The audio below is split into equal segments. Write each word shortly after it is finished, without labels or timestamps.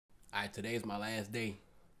Alright, today is my last day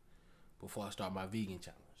before I start my vegan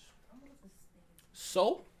challenge.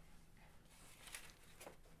 So,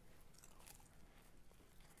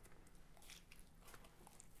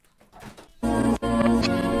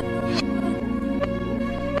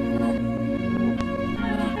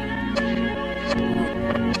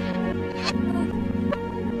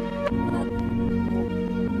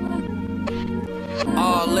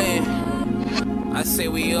 all in. I say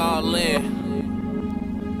we all in.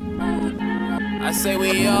 I say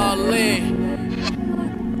we all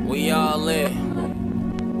in. We all in.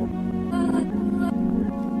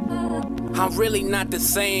 I'm really not the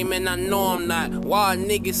same, and I know I'm not. Why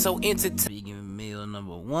niggas so entertained? Vegan meal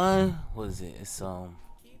number one. What is it? It's huh?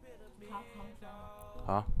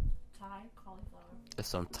 Thai cauliflower. It's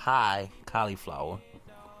some Thai cauliflower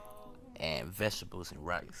and vegetables and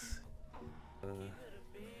rice.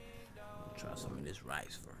 Try some of this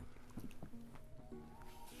rice first.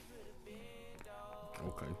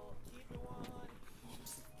 okay.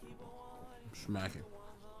 Smacking.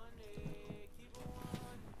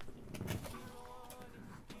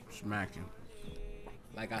 Smacking.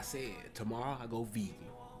 Like I said, tomorrow I go vegan.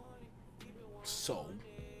 So,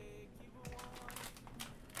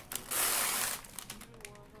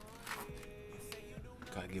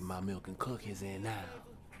 gotta get my milk and cookies in now.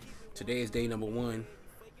 Today is day number one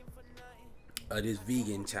of this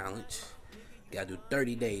vegan challenge. Gotta do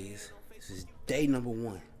 30 days. This is day number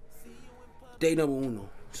one. Day number uno.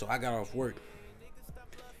 So I got off work.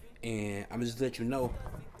 And I'm just let you know,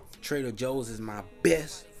 Trader Joe's is my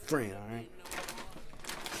best friend, alright?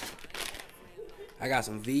 I got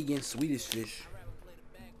some vegan Swedish fish.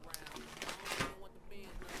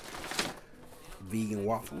 Vegan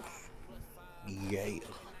waffles. Yeah.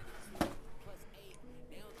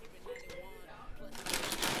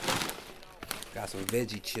 Got some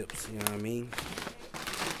veggie chips, you know what I mean?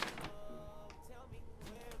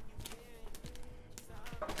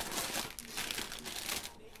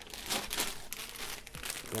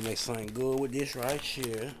 Gonna make something good with this right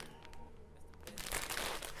here.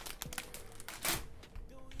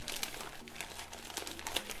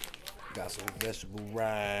 Got some vegetable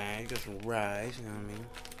rice, got some rice, you know what I mean?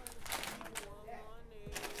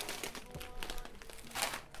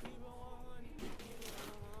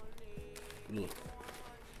 Look.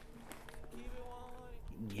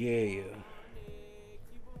 Yeah.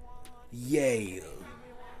 Yeah.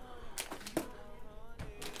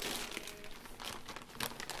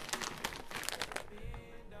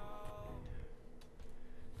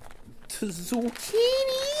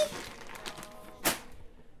 Zucchini.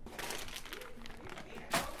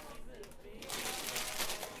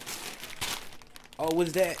 Oh,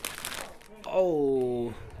 what's that?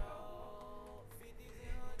 Oh.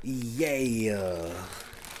 Yeah.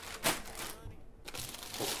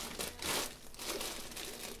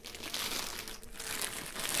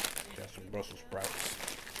 Got some Brussels sprouts.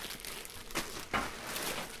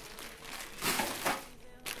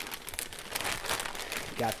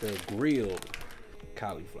 Got the grilled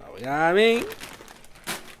cauliflower. You know what I mean?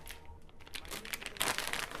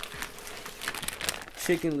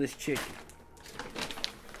 Chickenless chicken.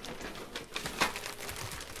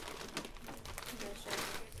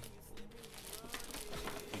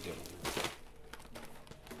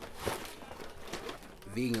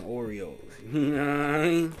 Vegan Oreos. You know what I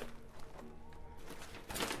mean?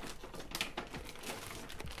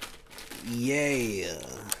 Yeah.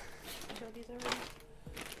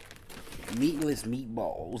 Meatless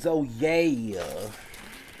meatballs. Oh yeah.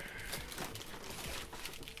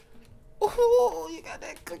 Ooh, you got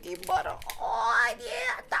that cookie butter. Oh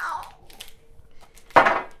yeah, dog.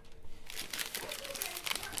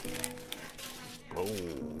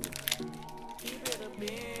 Boom.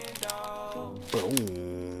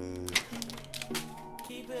 Boom.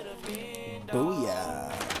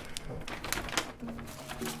 Booyah.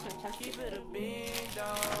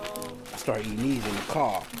 I started eating these in the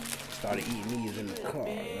car. Started eating these in the car.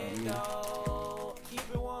 You know what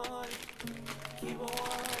I mean?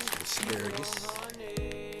 Asparagus.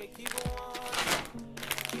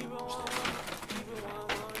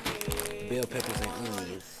 Bell peppers and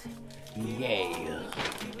onions. Yeah.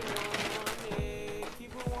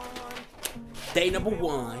 Day number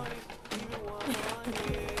one.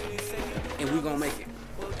 And we're gonna make it.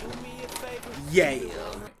 Yeah.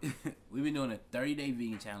 We've been doing a 30-day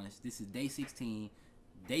vegan challenge. This is day 16.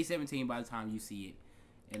 Day 17 by the time you see it.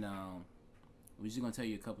 And we're just gonna tell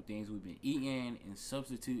you a couple things we've been eating and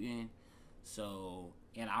substituting. So,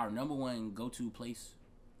 and our number one go-to place,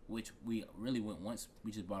 which we really went once.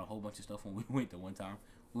 We just bought a whole bunch of stuff when we went the one time.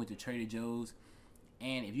 We went to Trader Joe's.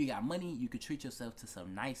 And if you got money, you could treat yourself to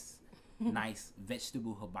some nice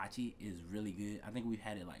vegetable hibachi. Is really good. I think we've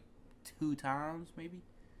had it like 2 times, maybe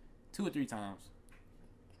 2 or 3 times.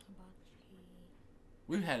 Hibachi.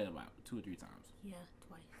 We've had it about 2 or 3 times. Yeah,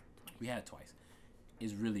 twice. We had it twice.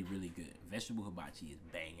 It's really, really good. Vegetable hibachi is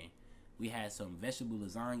banging. We had some vegetable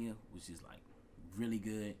lasagna, which is like really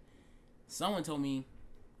good. Someone told me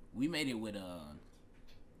we made it with the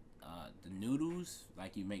noodles,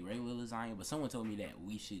 like you make regular lasagna. But someone told me that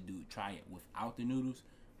we should try it without the noodles.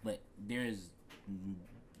 But there's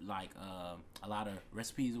like a lot of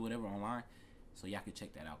recipes or whatever online, so y'all can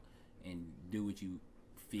check that out and do what you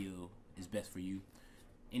feel is best for you.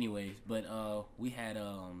 Anyways, but we had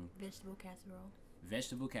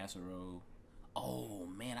vegetable casserole. Oh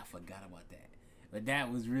man, I forgot about that. But that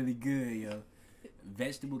was really good, yo.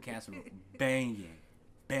 Vegetable casserole, banging.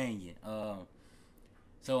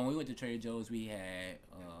 So when we went to Trader Joe's, we had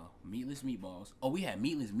meatless meatballs. Oh, we had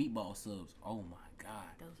meatless meatball subs. Oh my god,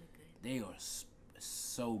 Those are good. they are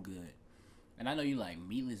so good. And I know you like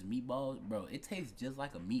meatless meatballs, bro. It tastes just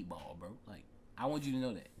like a meatball, bro. Like, I want you to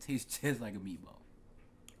know that it tastes just like a meatball.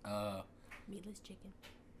 Meatless chicken.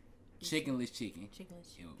 Chickenless chicken.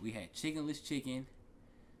 Chickenless Yo, chicken. we had chickenless chicken.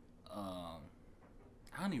 I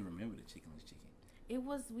don't even remember the chickenless chicken. It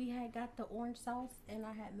was, we had got the orange sauce, and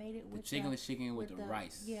I had made it The with chickenless chicken with the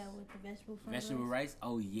rice. Yeah, with the vegetable fried Vegetable rice?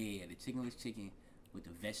 Oh yeah, the chickenless chicken with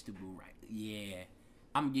the vegetable rice. Yeah,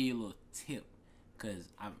 I'm gonna give you a little tip,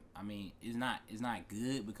 cause I mean it's not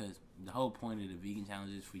good, because the whole point of the vegan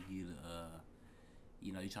challenge is for you to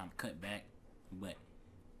you're trying to cut back, but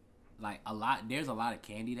like there's a lot of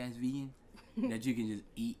candy that's vegan that you can just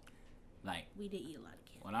eat. Like, We did eat a lot of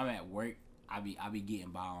candy. when I'm at work, I be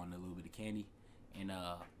getting by on a little bit of candy. And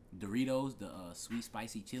Doritos, the sweet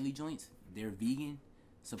spicy chili joints, they're vegan.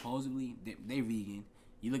 Supposedly, they're vegan.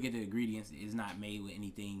 You look at the ingredients, it's not made with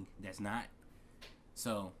anything that's not.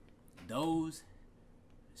 So those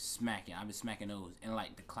smacking. I've been smacking those. And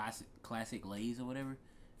like the classic Lay's or whatever,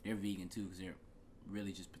 they're vegan too, because they're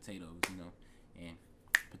really just potatoes, and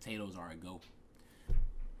potatoes are a go.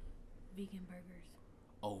 Vegan burgers.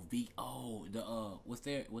 Oh, what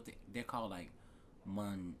they're called, like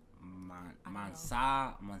Mansalas.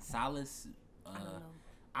 I don't know.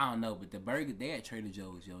 I don't know, but the burger, they at Trader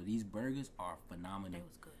Joe's, yo. These burgers are phenomenal. It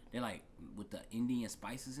was good. They're like with the Indian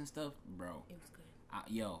spices and stuff, bro. It was good.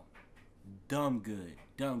 Yo, dumb good.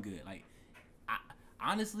 Like,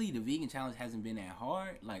 honestly, the vegan challenge hasn't been that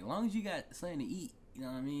hard. Like, long as you got something to eat, you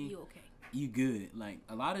know what I mean? You okay? You good. Like,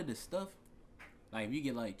 a lot of the stuff, like if you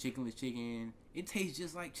get like chickenless chicken, it tastes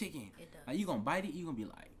just like chicken. It does. Like, you gonna bite it, you gonna be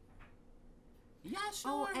like, yeah,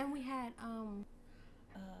 sure. Oh, and we had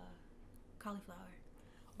cauliflower.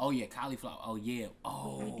 Oh yeah, cauliflower. Oh yeah.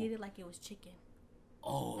 Oh. We did it like it was chicken.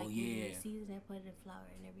 Oh Like yeah. We seasoned and put it in flour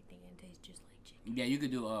and everything, and it tastes just like chicken. Yeah, you could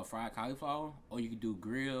do fried cauliflower, or you could do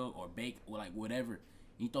grill or bake, or like whatever.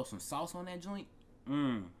 You throw some sauce on that joint.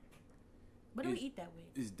 What do we eat that with?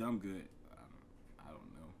 It's dumb good. I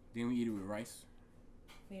don't know. Then we eat it with rice.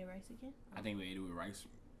 We had rice again? I think we ate it with rice.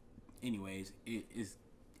 Anyways, it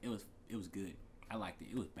was good. I liked it.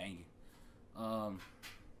 It was banging. What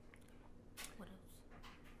else?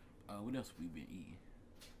 What else we been eating?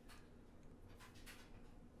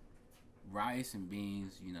 Rice and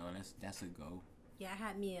beans. That's a go. Yeah, I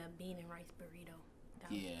had me a bean and rice burrito. That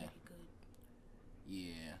was Yeah. pretty good.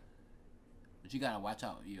 Yeah, but you gotta watch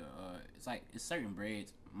out. It's certain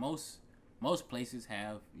breads. Most places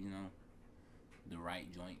have the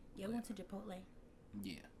right joint. Yeah, we went to Chipotle.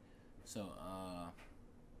 Yeah. So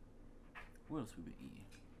what else we been eating?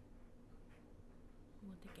 We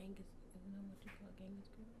went to Genghis. Isn't that what you call Genghis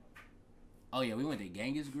Grill? Oh yeah, we went to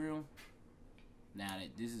Genghis Grill. Now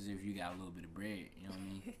this is if you got a little bit of bread. You know what I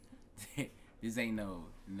mean? This ain't no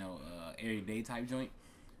everyday type joint.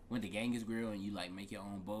 Went to Genghis Grill and you like make your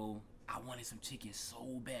own bowl. I wanted some chicken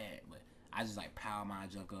so bad, but I just like pile my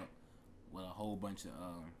junk up with a whole bunch of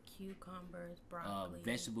Cucumbers, broccoli,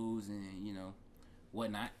 vegetables, and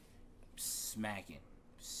whatnot. Smacking.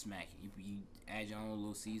 You add your own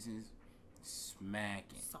little seasons.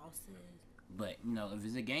 Smacking. sauces. But if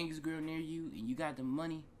it's a Genghis Grill near you and you got the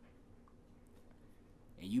money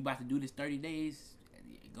and you about to do this 30 days,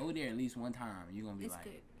 go there at least one time. You're gonna be It's like,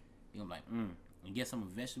 good. you're gonna be like, and get some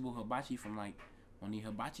vegetable hibachi from like one of the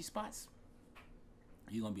hibachi spots.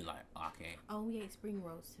 You're gonna be like, okay. Oh, we ate spring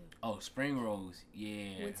rolls too. Oh, spring rolls,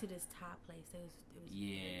 yeah. Went to this Thai place. It was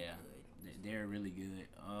Yeah, really good. they're really good.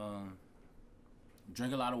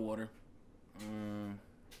 Drink a lot of water.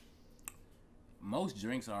 Most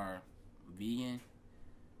drinks are vegan.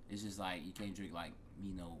 It's just like you can't drink like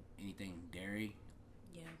anything dairy.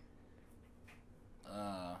 Yeah.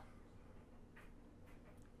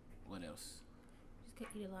 What else?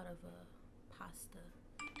 Just could eat a lot of pasta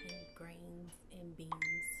and grains and beans,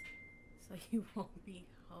 so you won't be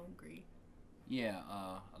hungry. Yeah,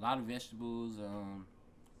 a lot of vegetables,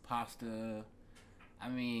 pasta. I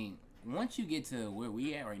mean, once you get to where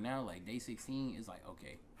we at right now, like day 16, it's like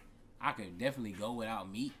okay, I could definitely go without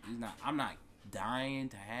meat. It's not. I'm not dying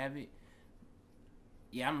to have it.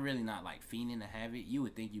 Yeah, I'm really not like fiending to have it. You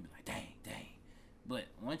would think you'd be like, dang. But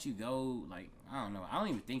once you go, like, I don't know. I don't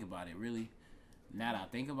even think about it really. Now that I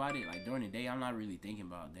think about it, like during the day, I'm not really thinking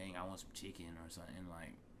about, dang, I want some chicken or something.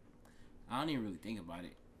 Like, I don't even really think about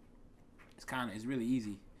it. It's really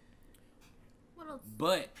easy. What else?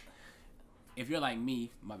 But if you're like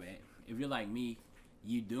me, my bad. If you're like me,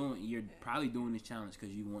 you're probably doing this challenge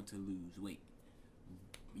because you want to lose weight.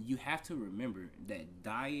 You have to remember that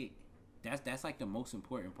diet. That's like the most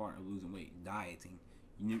important part of losing weight. Dieting,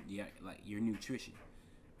 like your nutrition.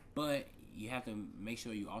 But you have to make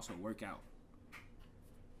sure you also work out.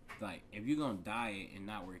 Like if you're gonna diet and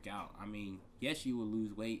not work out, I mean, yes, you will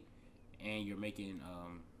lose weight, and you're making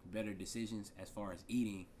better decisions as far as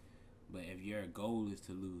eating. But if your goal is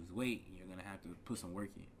to lose weight, you're gonna have to put some work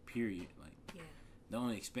in. Period. Like, Yeah.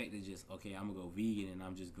 don't expect to just okay, I'm gonna go vegan and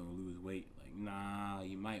I'm just gonna lose weight. Like, nah,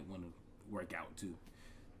 you might want to work out too.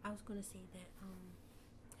 I was gonna say that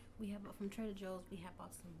we have from Trader Joe's. We have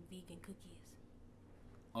bought some vegan cookies.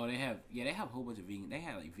 Oh, they have a whole bunch of vegan. They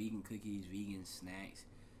have like vegan cookies, vegan snacks.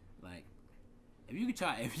 Like,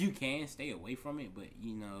 if you can stay away from it, but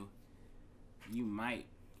you know, you might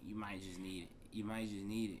just need it. You might just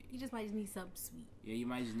need it. You just might just need something sweet. Yeah, you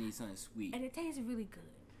might just need something sweet. And it tastes really good.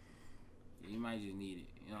 Yeah, you might just need it.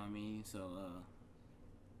 You know what I mean? So,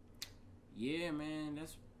 yeah, man,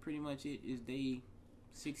 that's pretty much it. It's day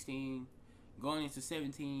 16, going into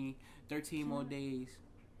 17, 13 more days.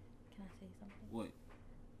 Can I say something? What?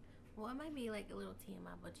 Well, it might be like a little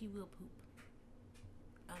TMI, but you will poop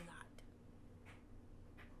a lot.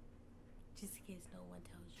 Just in case no one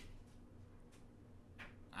tells you.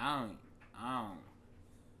 I don't.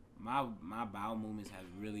 My bowel movements have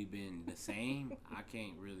really been the same. I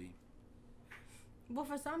can't really. Well,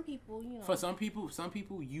 for some people, you know. For some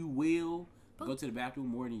people, you will go to the bathroom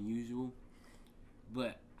more than usual.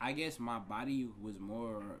 But I guess my body was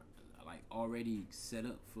more like already set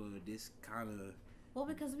up for this kind of. Well,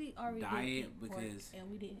 because we already diet, didn't eat pork, because and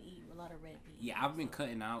we didn't eat a lot of red meat. Yeah, I've been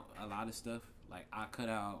cutting out a lot of stuff. Like I cut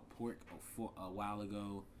out pork a while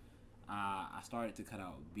ago. I started to cut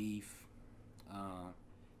out beef,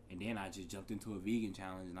 and then I just jumped into a vegan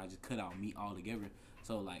challenge and I just cut out meat altogether.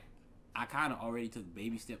 So like, I kind of already took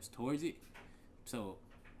baby steps towards it. So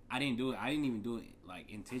I didn't do it. I didn't even do it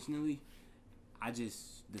like intentionally. I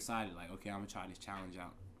just decided like, okay, I'm gonna try this challenge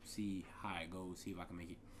out, see how it goes, see if I can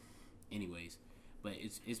make it. Anyways, but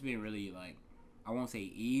it's been really like, I won't say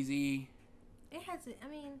easy. It hasn't. I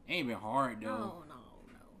mean, it ain't been hard though. No.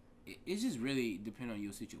 It's just really depend on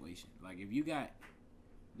your situation. Like if you got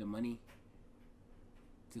the money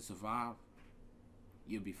to survive,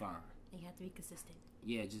 you'll be fine. And you have to be consistent.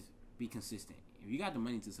 Yeah, just be consistent. If you got the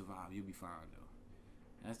money to survive, you'll be fine though.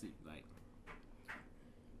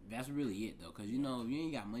 That's really it though. Cause you know if you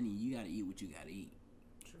ain't got money, you gotta eat what you gotta eat.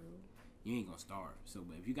 True. You ain't gonna starve. So,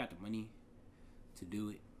 but if you got the money to do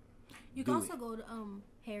it, you can also go to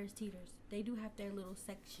Harris Teeters. They do have their little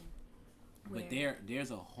section. But there's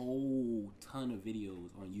a whole ton of videos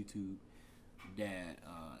on YouTube that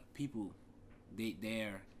people the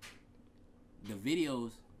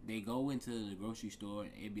videos, they go into the grocery store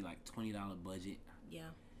and it'd be like $20 budget. Yeah.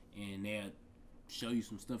 And they'll show you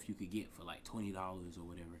some stuff you could get for like $20 or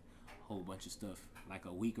whatever. A whole bunch of stuff, like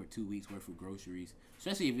a week or 2 weeks worth of groceries.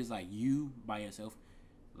 Especially if it's like you by yourself.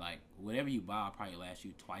 Like whatever you buy will probably last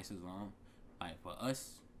you twice as long. Like for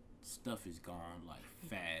us, stuff is gone like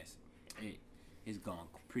fast. It's gone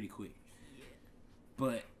pretty quick. Yeah.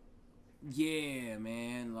 But yeah,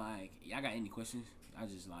 man, like y'all got any questions? I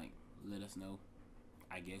just like let us know.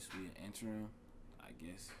 I guess we'll answer them.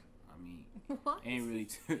 I mean, what? ain't really.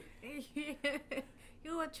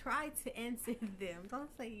 You will try to answer them. Don't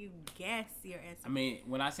say you guess your answer. I mean,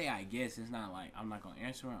 when I say I guess, it's not like I'm not gonna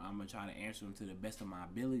answer them. I'm gonna try to answer them to the best of my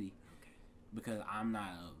ability. Okay. Because I'm not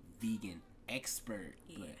a vegan expert,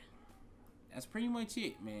 but that's pretty much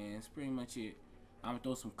it, man. That's pretty much it. I'm gonna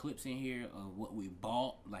throw some clips in here of what we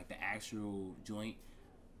bought, like the actual joint.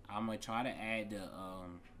 I'm gonna try to add the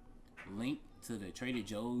link to the Trader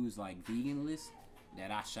Joe's like vegan list that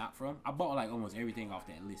I shop from. I bought like almost everything off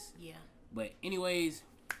that list. Yeah. But anyways,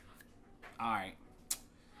 all right.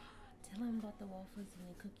 Tell them about the waffles and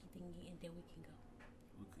the cookie thingy, and then we can go.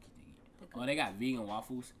 What cookie thingy? Oh, they got vegan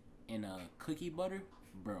waffles and cookie butter,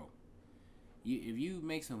 bro. If you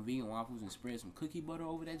make some vegan waffles and spread some cookie butter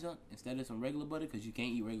over that junk instead of some regular butter, because you can't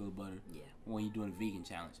eat regular butter when you're doing a vegan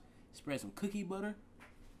challenge. Spread some cookie butter,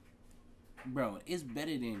 bro. It's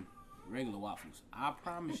better than regular waffles. I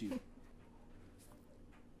promise you.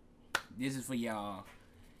 This is for y'all.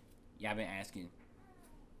 Y'all been asking.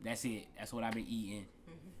 That's it. That's what I've been eating.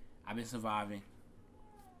 I've been surviving.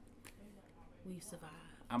 We survived.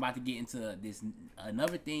 I'm about to get into this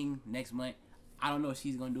another thing next month. I don't know if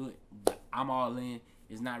she's gonna do it, but I'm all in.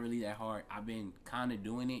 It's not really that hard. I've been kind of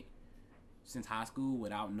doing it since high school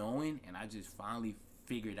without knowing, and I just finally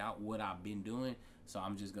figured out what I've been doing. So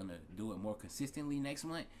I'm just gonna do it more consistently next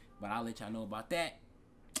month. But I'll let y'all know about that.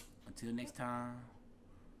 Until next time,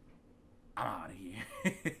 I'm out of here.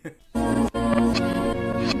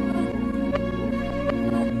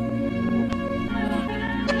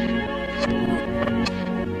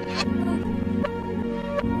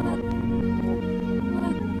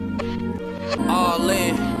 All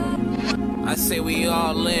in. I say we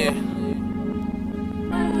all in.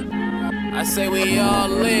 I say we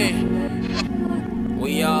all in.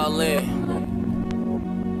 We all in.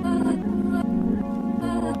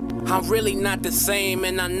 I'm really not the same,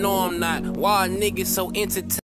 and I know I'm not. Why are niggas so entertained?